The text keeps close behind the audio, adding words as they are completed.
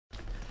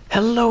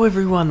Hello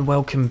everyone,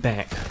 welcome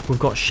back. We've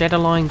got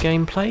Shatterline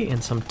gameplay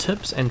and some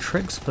tips and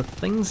tricks for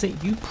things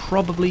that you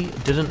probably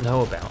didn't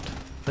know about.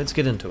 Let's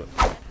get into it.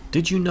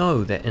 Did you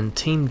know that in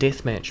Team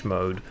Deathmatch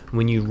mode,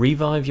 when you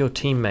revive your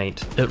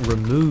teammate, it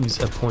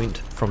removes a point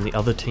from the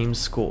other team's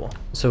score?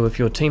 So if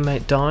your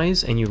teammate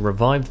dies and you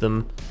revive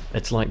them,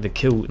 it's like the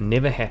kill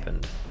never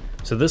happened.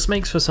 So this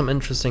makes for some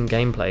interesting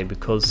gameplay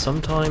because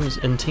sometimes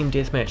in Team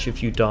Deathmatch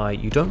if you die,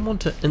 you don't want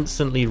to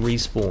instantly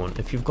respawn.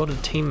 If you've got a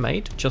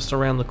teammate just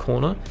around the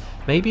corner,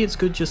 maybe it's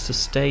good just to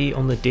stay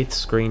on the death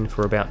screen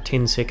for about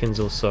 10 seconds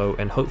or so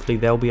and hopefully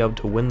they'll be able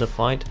to win the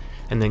fight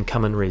and then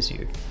come and res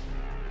you.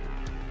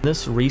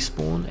 This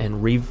respawn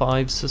and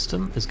revive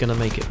system is going to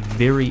make it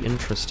very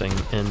interesting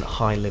in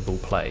high level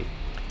play.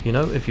 You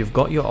know, if you've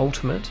got your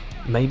ultimate,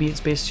 maybe it's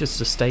best just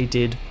to stay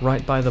dead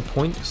right by the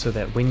point so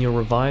that when you're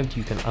revived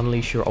you can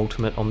unleash your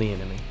ultimate on the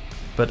enemy.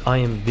 But I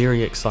am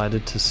very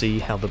excited to see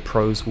how the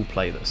pros will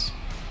play this.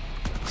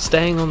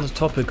 Staying on the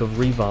topic of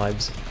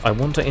revives, I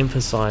want to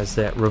emphasize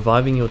that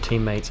reviving your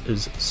teammates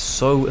is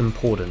so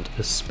important,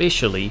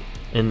 especially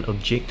in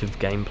objective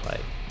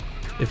gameplay.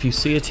 If you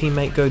see a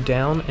teammate go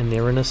down and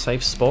they're in a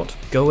safe spot,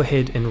 go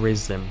ahead and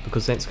res them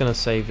because that's going to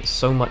save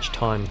so much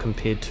time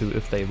compared to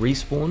if they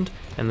respawned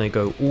and they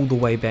go all the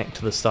way back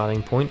to the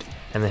starting point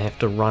and they have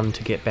to run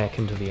to get back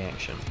into the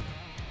action.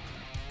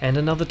 And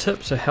another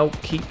tip to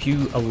help keep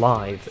you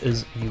alive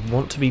is you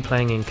want to be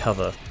playing in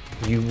cover.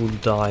 You will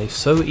die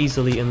so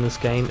easily in this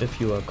game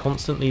if you are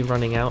constantly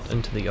running out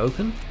into the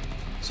open.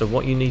 So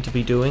what you need to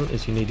be doing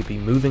is you need to be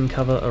moving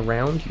cover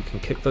around. You can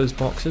kick those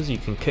boxes, you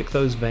can kick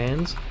those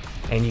vans,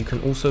 and you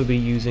can also be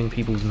using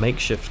people's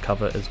makeshift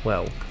cover as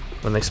well.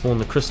 When they spawn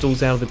the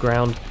crystals out of the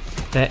ground,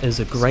 that is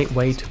a great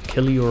way to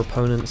kill your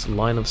opponent's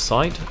line of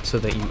sight so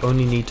that you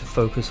only need to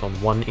focus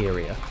on one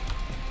area.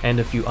 And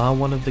if you are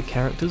one of the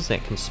characters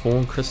that can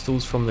spawn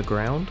crystals from the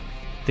ground,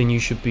 then you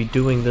should be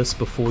doing this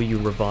before you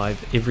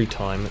revive every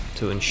time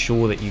to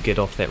ensure that you get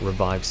off that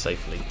revive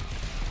safely.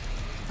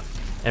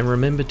 And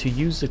remember to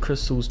use the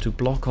crystals to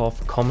block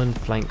off common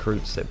flank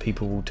routes that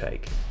people will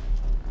take.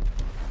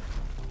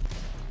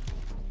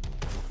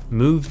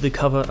 Move the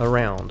cover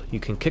around. You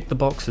can kick the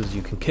boxes,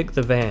 you can kick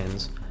the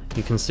vans.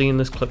 You can see in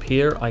this clip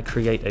here I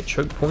create a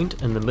choke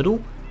point in the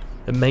middle.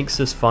 It makes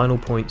this final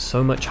point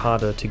so much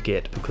harder to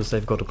get because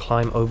they've got to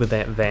climb over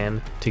that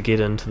van to get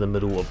into the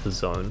middle of the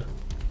zone.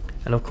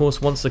 And of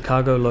course once the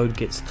cargo load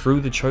gets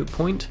through the choke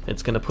point,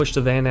 it's going to push the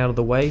van out of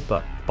the way,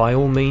 but by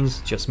all means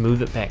just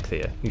move it back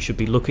there. You should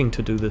be looking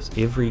to do this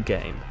every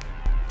game.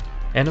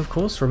 And of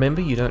course, remember,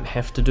 you don't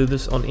have to do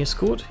this on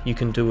escort. You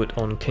can do it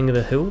on King of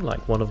the Hill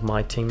like one of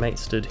my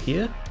teammates did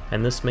here,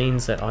 and this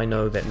means that I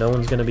know that no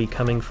one's going to be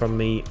coming from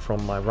me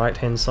from my right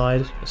hand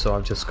side, so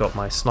I've just got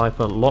my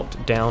sniper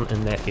locked down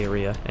in that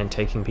area and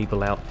taking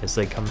people out as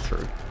they come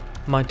through.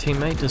 My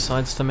teammate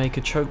decides to make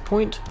a choke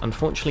point.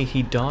 Unfortunately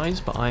he dies,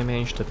 but I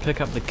managed to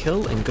pick up the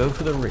kill and go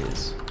for the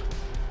res.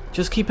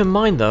 Just keep in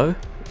mind though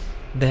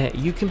that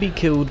you can be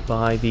killed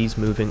by these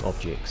moving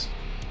objects.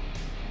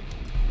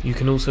 You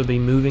can also be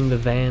moving the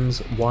vans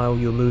while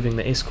you're moving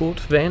the escort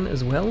van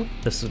as well.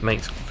 This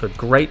makes for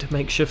great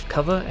makeshift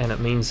cover, and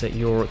it means that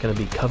you're going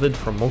to be covered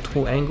from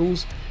multiple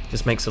angles.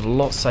 Just makes it a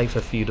lot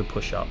safer for you to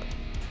push up.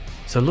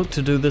 So look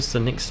to do this the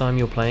next time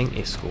you're playing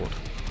escort.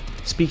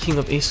 Speaking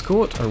of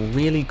escort, a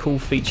really cool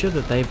feature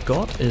that they've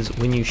got is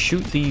when you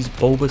shoot these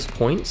bulbous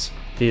points,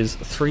 there's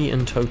 3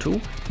 in total,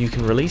 you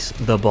can release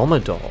the bomber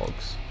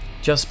dogs.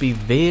 Just be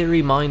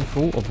very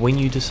mindful of when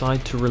you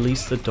decide to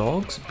release the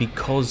dogs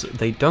because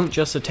they don't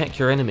just attack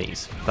your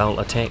enemies, they'll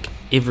attack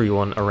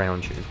everyone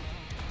around you.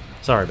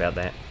 Sorry about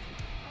that.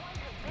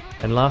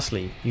 And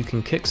lastly, you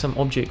can kick some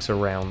objects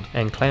around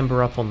and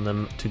clamber up on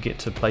them to get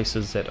to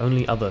places that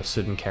only other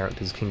certain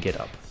characters can get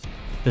up.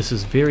 This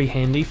is very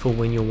handy for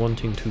when you're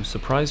wanting to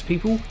surprise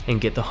people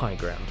and get the high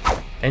ground.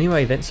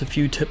 Anyway, that's a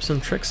few tips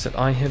and tricks that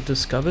I have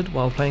discovered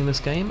while playing this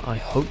game. I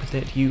hope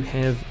that you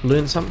have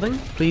learned something.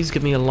 Please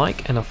give me a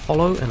like and a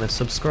follow and a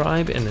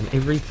subscribe and an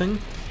everything,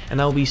 and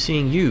I'll be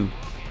seeing you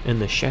in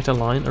the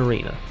Shatterline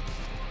arena.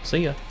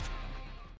 See ya!